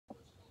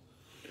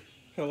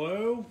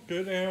Hello,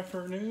 good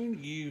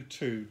afternoon,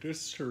 YouTube.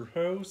 This is your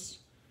host,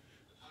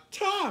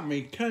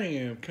 Tommy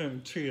Cunningham,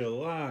 coming to you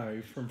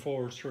live from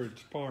Forest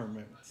Ridge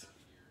Apartments.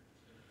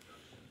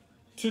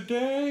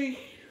 Today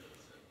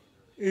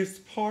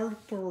is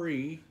part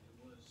 3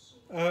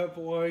 of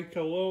a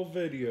little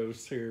video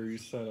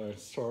series that I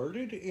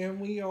started, and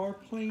we are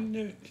planning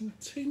to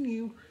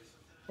continue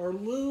our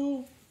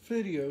little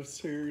video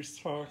series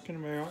talking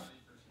about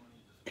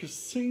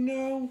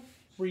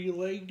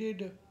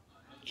casino-related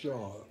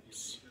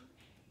jobs.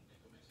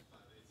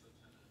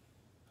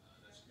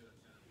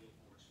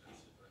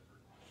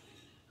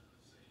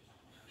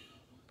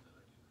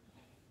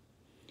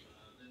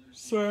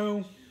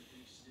 So,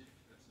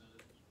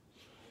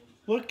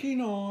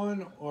 looking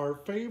on our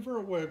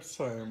favorite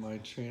website on my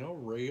channel,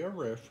 Rhea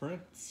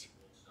Reference,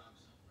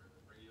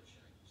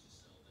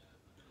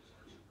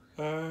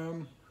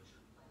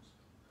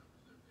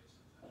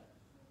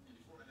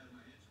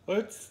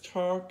 let's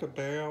talk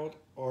about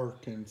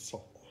Arkansas.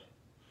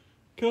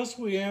 Because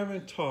we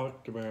haven't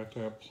talked about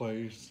that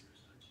place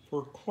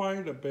for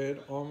quite a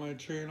bit on my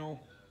channel.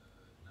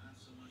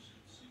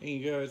 And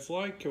you guys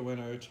like it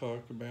when I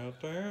talk about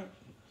that.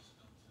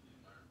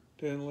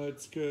 Then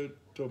let's go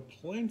to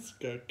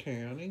Plinsky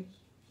County.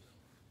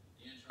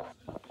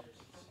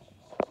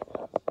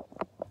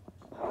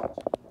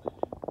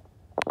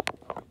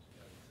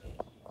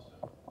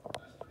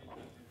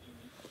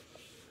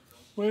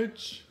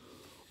 Which,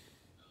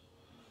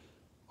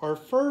 our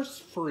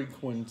first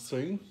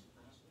frequency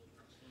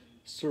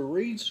is the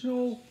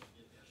Regional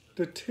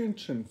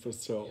Detention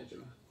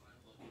Facility.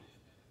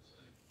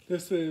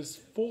 This is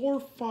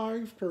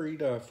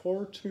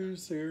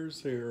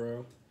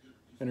 453.4200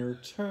 and her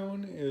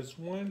tone is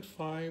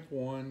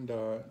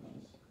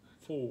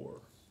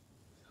 151.4.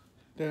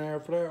 Then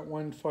after that,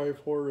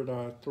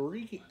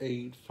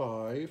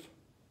 154.385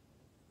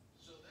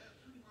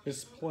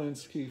 is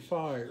Plinsky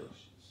Fire.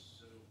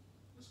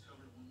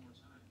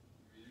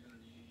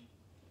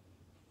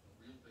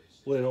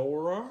 Little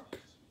Rock,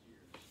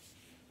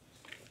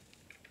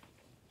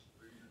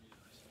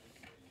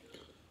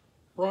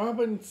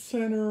 Robins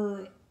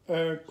Center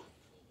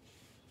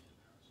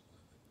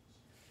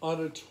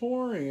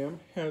Auditorium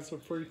has a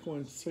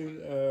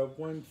frequency of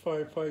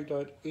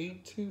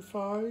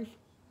 155.825.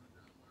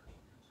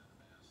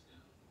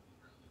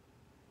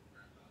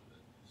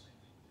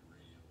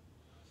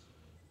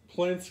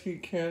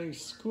 Plinsky County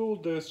School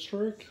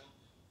District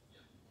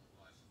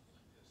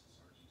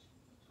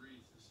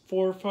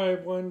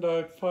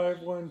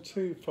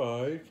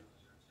 451.5125.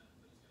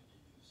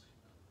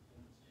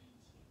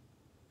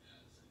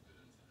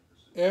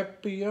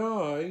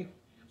 FBI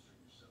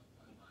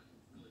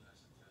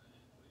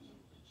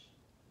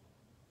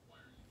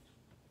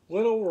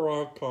Little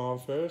Rock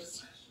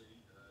office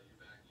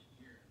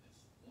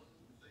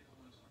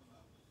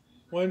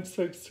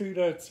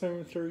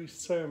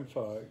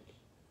 162.7375.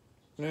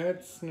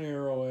 That's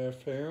narrow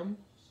FM.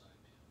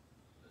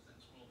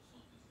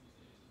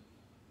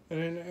 And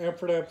then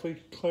after that,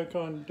 please click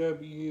on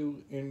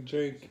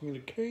W&J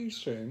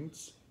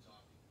Communications.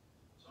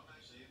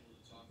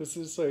 This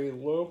is a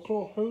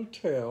local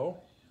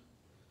hotel,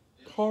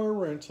 car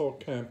rental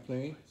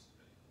company,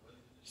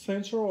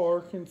 Central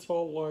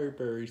Arkansas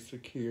Library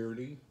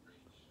Security,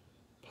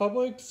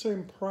 public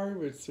and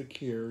private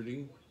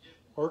security,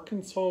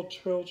 Arkansas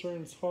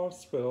Children's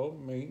Hospital,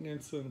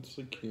 maintenance and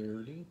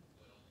security.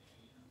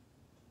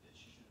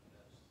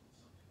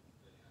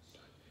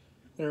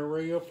 Their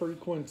radio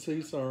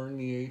frequencies are in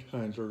the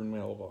 800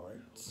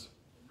 millivolts.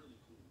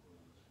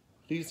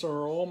 These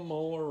are all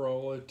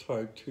Motorola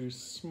Type 2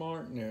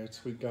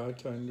 SmartNets. We got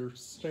to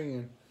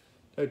understand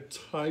that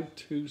Type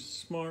 2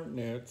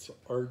 SmartNets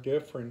are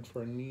different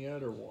from the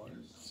other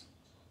ones.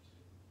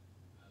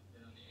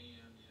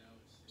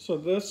 So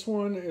this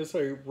one is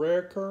a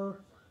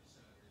wrecker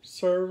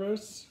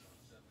service.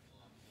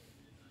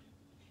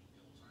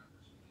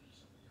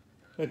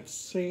 It's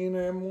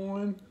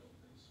CNN1.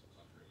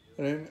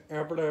 And then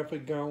after that, we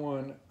go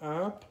on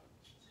up.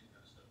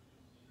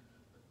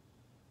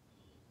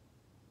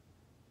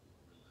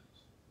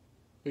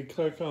 We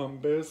click on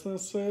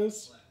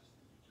businesses.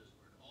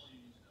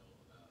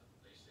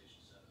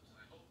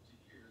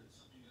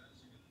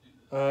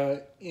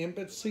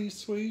 Embassy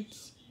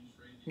Suites,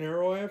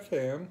 narrow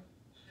FM.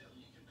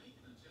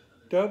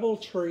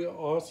 Doubletree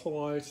also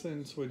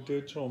licensed with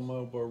digital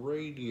mobile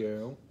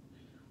radio,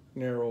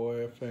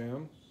 narrow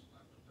FM.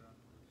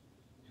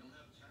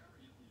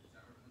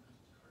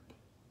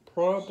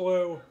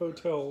 Pueblo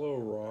Hotel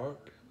Little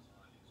Rock,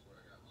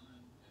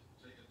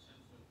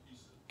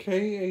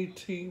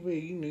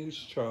 KATV News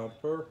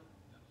Chopper,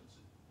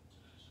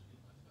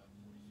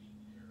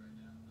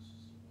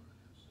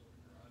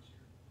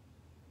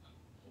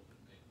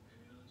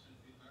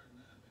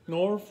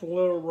 North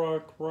Little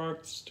Rock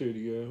Rock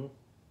Studio,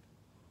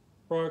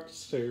 Rock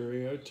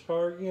Stereo,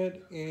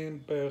 Target,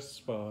 and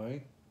Best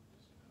Buy.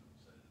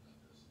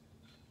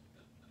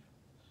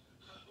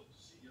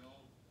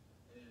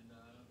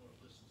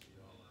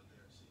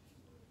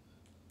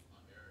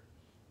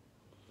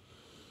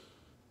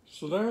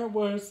 So that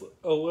was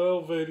a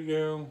little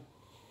video.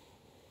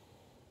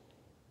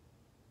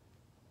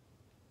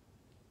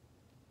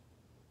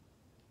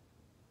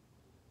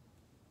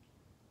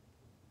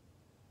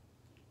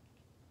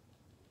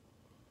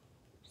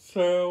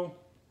 So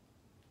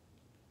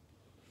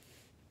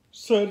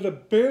the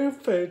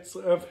benefits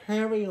of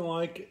having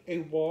like a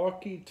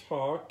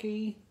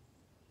walkie-talkie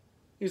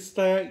is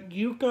that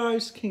you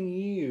guys can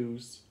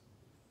use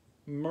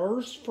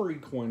MERS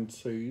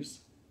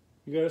frequencies.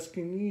 You guys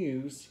can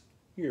use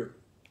here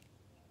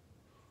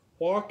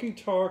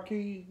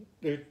walkie-talkie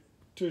the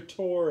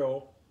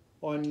tutorial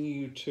on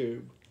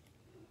YouTube.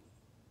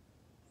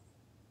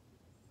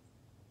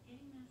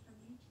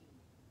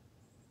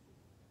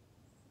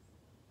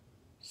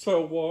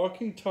 So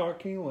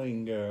walkie-talkie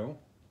lingo.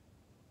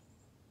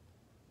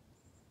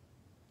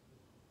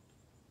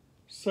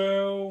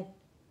 So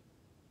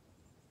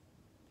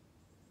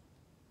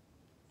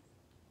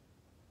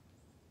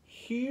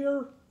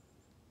here,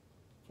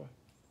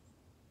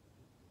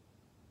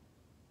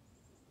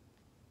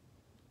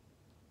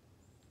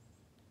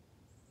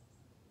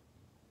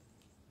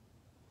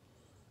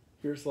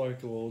 here's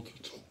like a little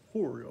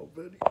tutorial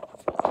video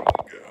for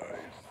you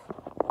guys.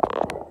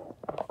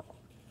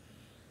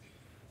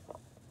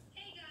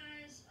 Hey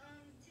guys,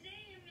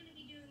 today I'm going to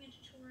be doing a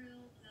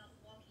tutorial about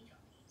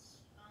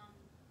walkie-talkies.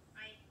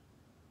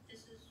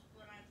 This is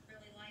what I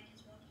really like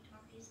is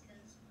walkie-talkies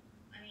because,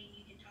 I mean,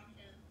 you can talk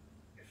to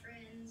your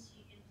friends,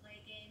 you can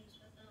play games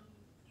with them,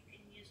 you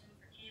can use them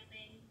for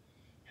camping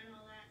and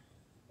all that.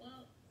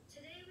 Well,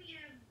 today we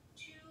have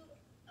two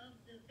of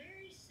the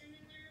very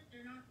similar,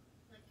 they're not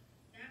like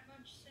that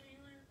much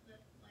similar,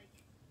 but like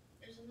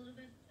there's a little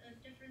bit of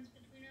difference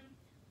between them.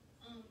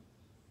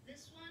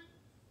 This one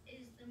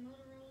is the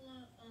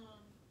Motorola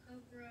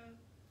Cobra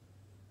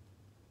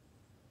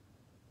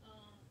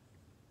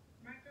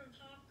Micro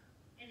Talk.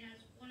 It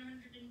has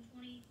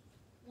 121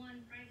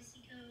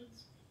 privacy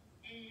codes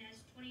and it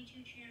has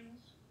 22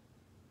 channels,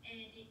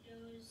 and it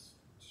goes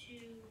to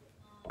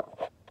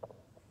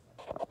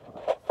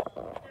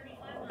 35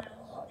 miles.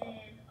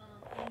 And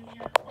then we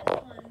have this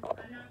one.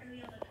 I'm not going to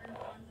be able to turn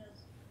it on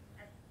because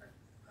I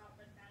forgot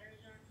what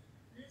batteries are.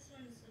 This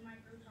one's the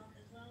Micro Talk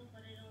as well,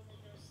 but it only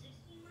goes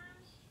 60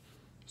 miles.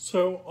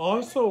 So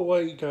also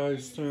let you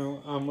guys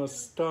know, I'm going to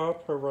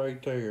stop her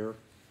right there.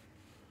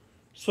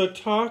 So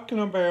talking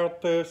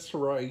about this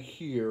right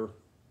here,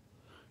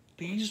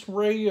 these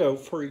radio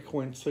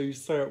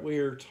frequencies that we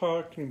are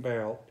talking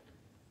about,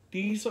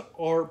 these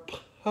are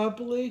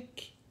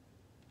public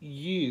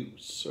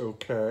use,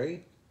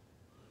 okay?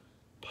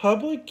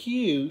 Public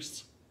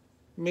use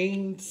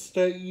means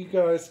that you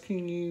guys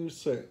can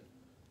use it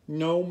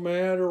no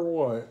matter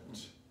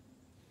what.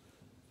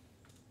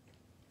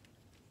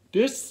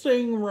 This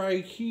thing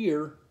right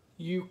here,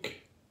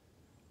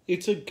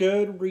 it's a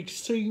good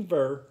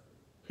receiver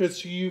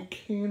because you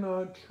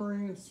cannot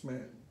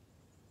transmit.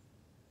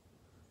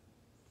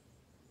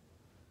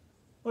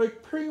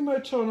 Like pretty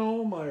much on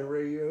all my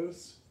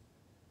radios,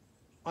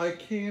 I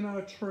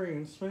cannot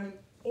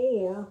transmit,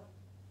 or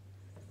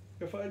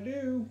if I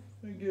do,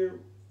 I get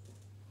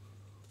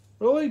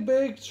really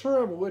big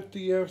trouble with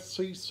the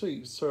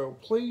FCC. So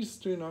please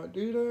do not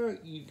do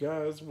that. You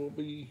guys will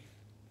be...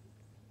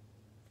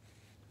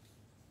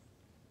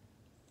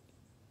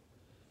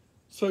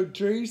 So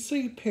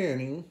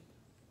JCPenney,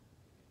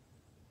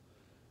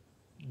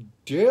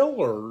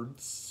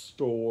 Dillard's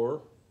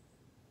store,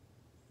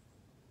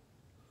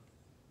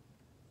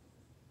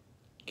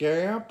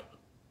 Gap,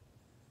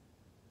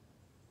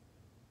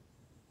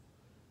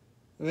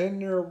 and then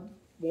there are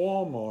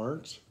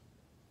Walmarts.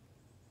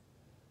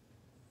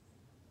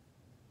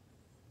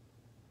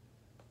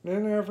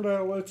 Then after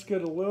that, let's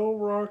get a Little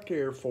Rock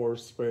Air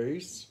Force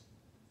Base,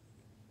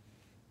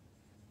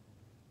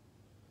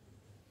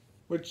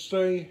 which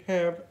they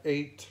have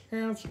a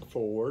task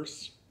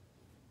force.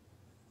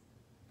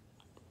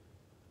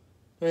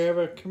 They have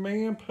a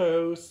command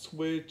post,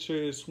 which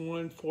is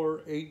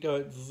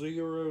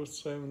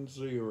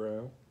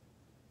 148.070.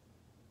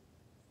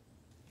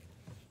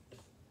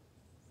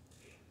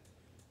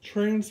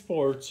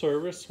 Transport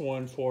Service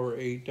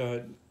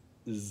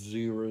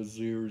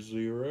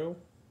 148.000.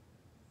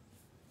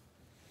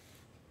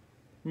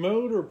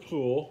 Motor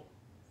Pool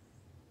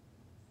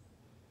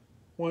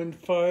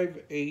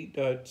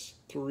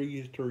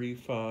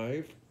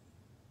 158.335.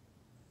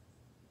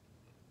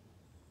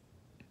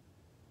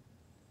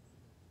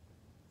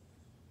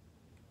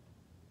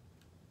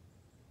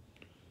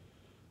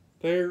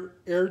 Their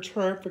air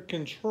traffic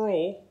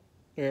control,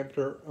 they have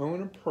their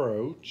own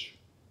approach,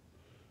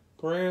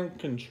 ground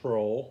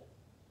control,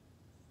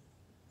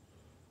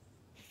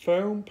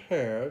 phone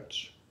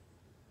patch,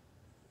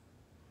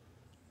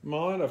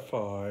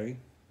 modify,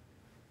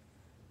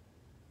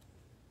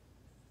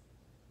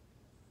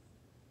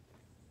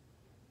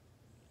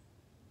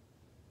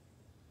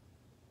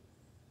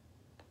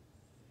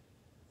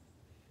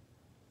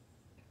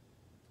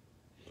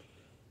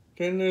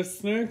 then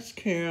this next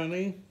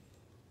county,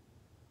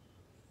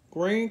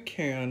 Grant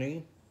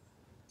County,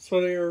 so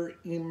they are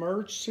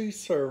emergency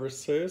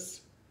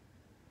services,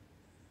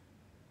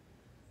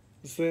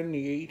 is in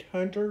the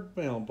 800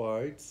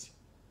 mailbytes.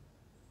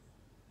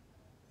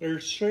 Their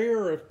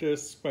sheriff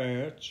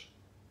dispatch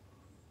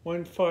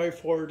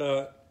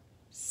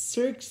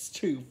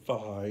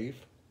 154.625.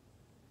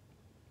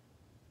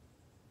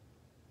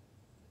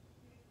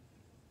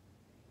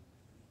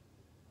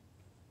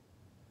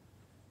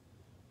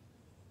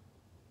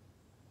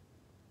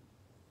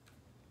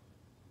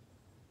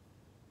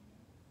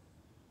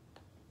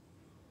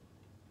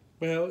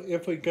 Well,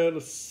 if we go to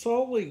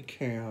Sully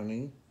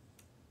County,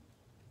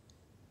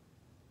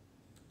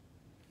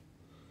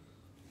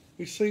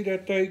 we see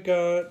that they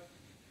got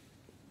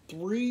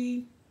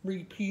 3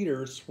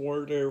 repeaters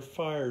for their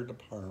fire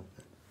department.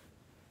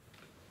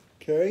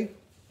 Okay?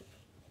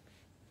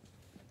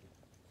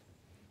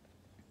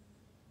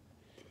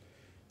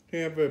 They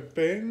have a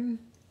Benton,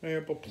 they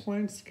have a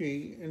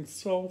Plinsky in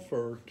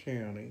Sulphur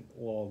County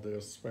Law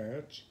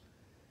Dispatch.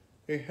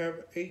 They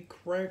have a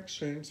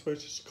corrections,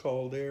 which is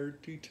called their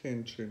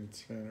detention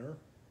center.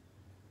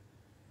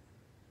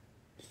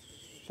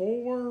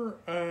 For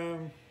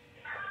James, you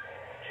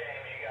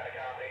got a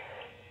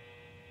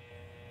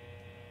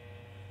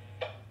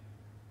copy?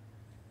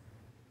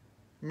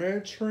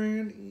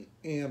 Medtran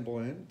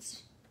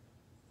ambulance.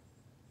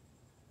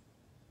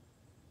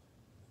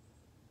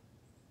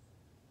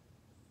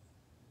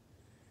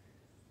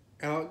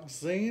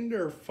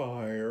 Alexander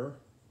Fire.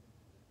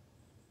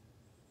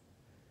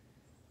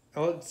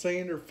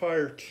 Alexander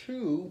Fire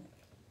 2.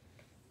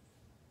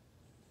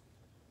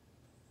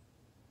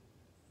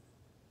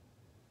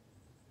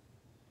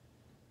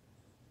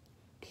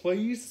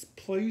 Police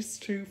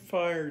 2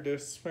 fire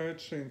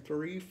dispatching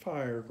 3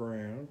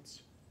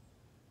 firegrounds.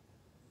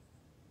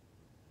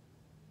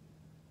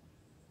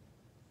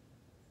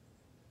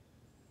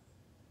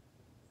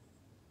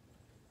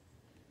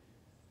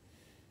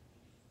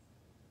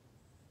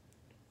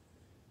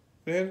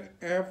 Then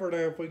after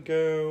that we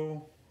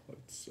go,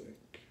 let's see.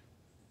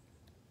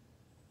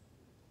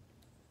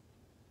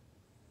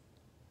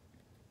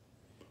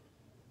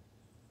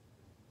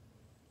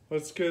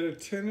 Let's go to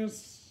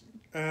tennis.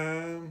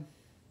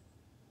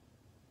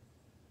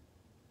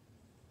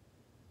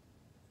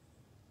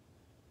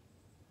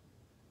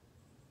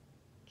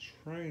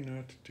 Try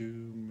not to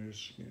do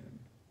Michigan.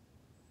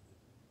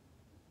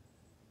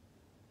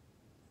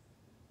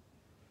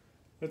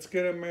 Let's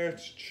get a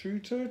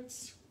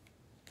Massachusetts.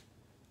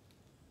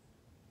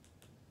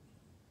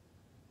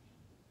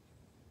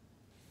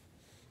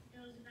 It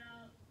was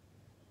about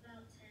 10.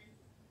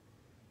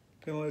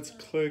 Then let's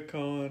click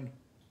on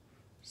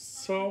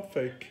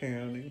Suffolk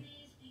County.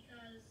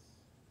 Because,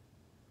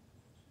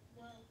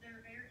 well,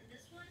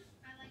 this one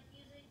I like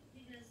using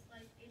because,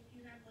 like, if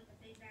you have like a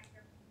big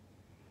background.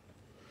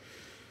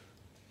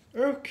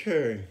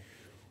 Okay,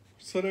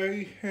 so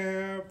they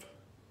have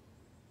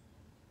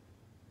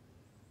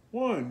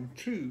 1,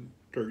 2,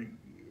 3,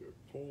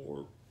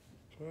 4,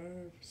 5,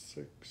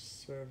 6,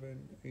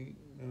 7, 8,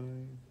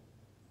 9,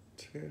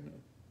 10.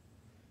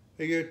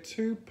 They get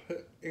 2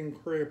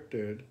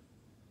 encrypted.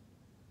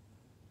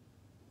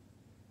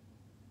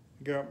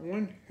 Got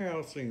 1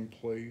 housing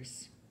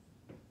place.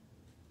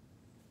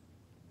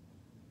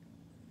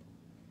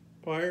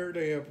 Fire,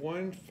 they have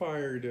 1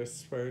 fire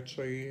dispatch.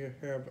 They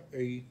have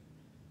a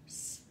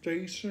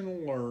station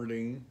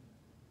alerting,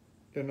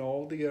 then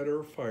all the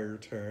other fire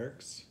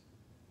tags.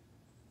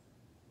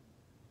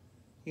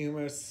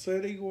 EMS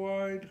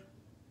citywide.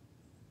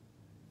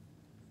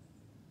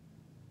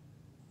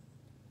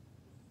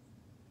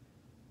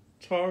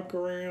 Talk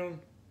around.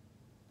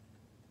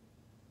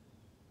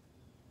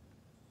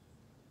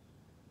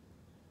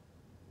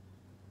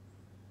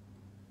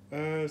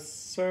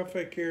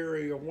 Suffolk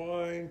area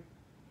wide.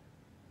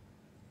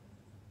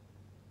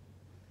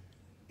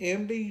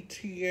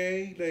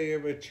 MBTA, they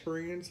have a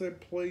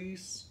transit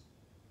police.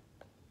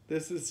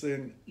 This is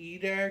an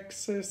EDAC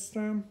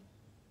system.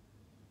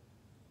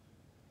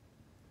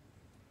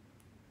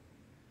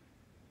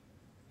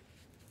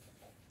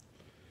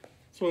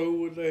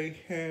 So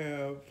they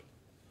have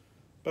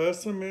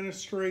bus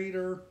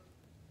administrator.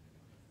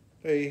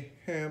 They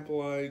have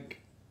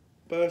like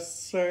bus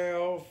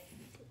south,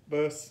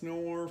 bus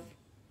north,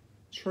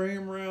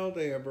 tram rail.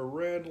 They have a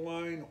red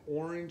line,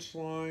 orange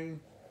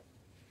line,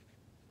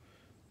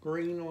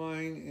 green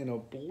line, and a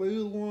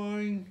blue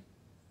line.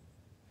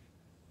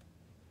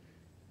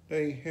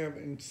 They have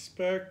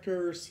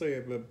inspectors. They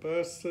have a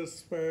bus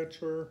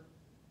dispatcher.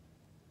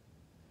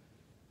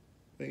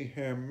 They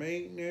have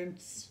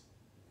maintenance.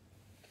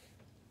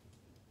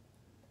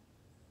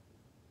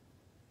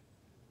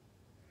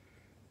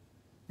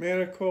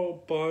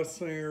 Medical,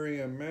 Boston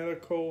area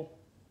medical.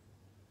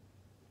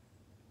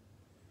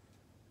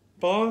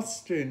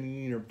 Boston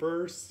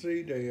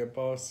University, they have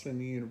Boston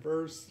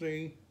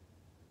University.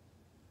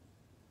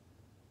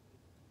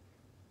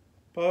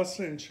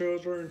 Boston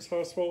Children's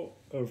Hospital,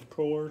 of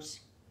course.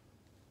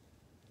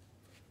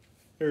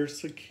 Their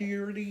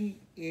security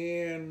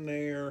and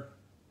their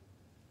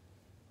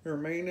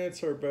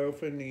maintenance are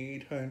both in the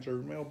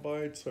 800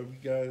 mailbytes, so if you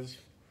guys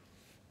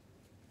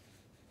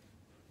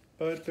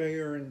but they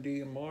are in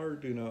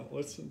DMR. Do not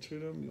listen to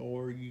them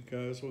or you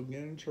guys will get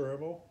in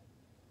trouble.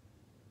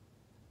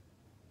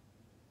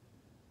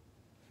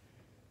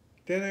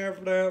 Then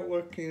after that,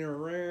 looking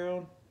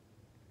around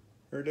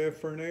or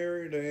different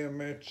area, they have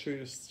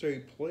Massachusetts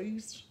State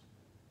Police,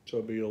 which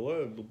will be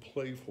allowed to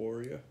play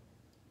for you.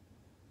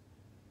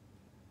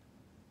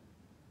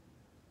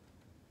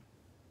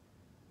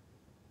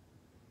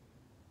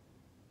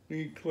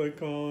 You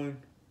click on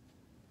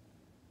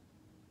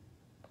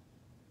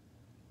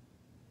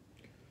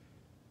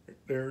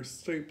their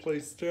State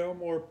Police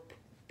Delmore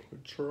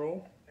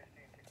Patrol.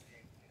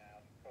 1668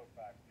 now, code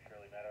 5,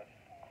 Shirley Meadows.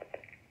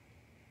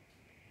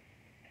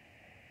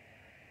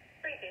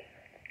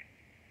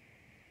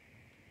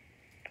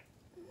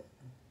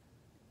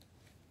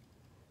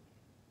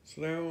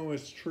 So that one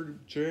was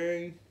Troop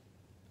J.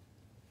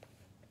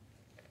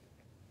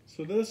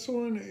 So this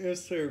one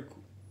is their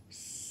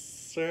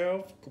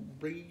South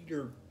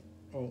Reader.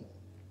 Oh,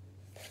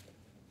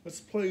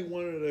 let's play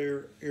one of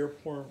their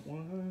airport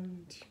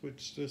ones,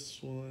 which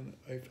this one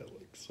I felt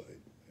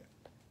excited at.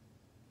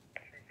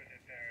 Troopers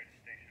at Barrett,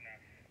 station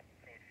up,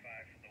 code 5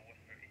 for the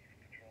Worcester East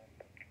Patrol.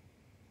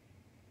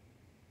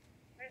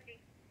 Ready.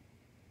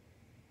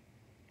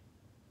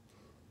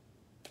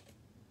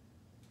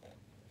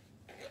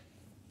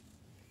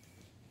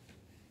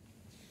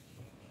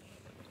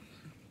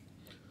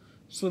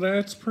 So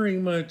that's pretty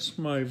much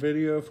my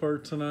video for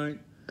tonight.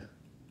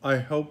 I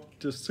hope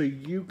to see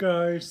you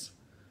guys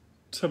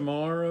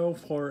tomorrow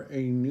for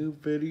a new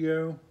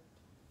video.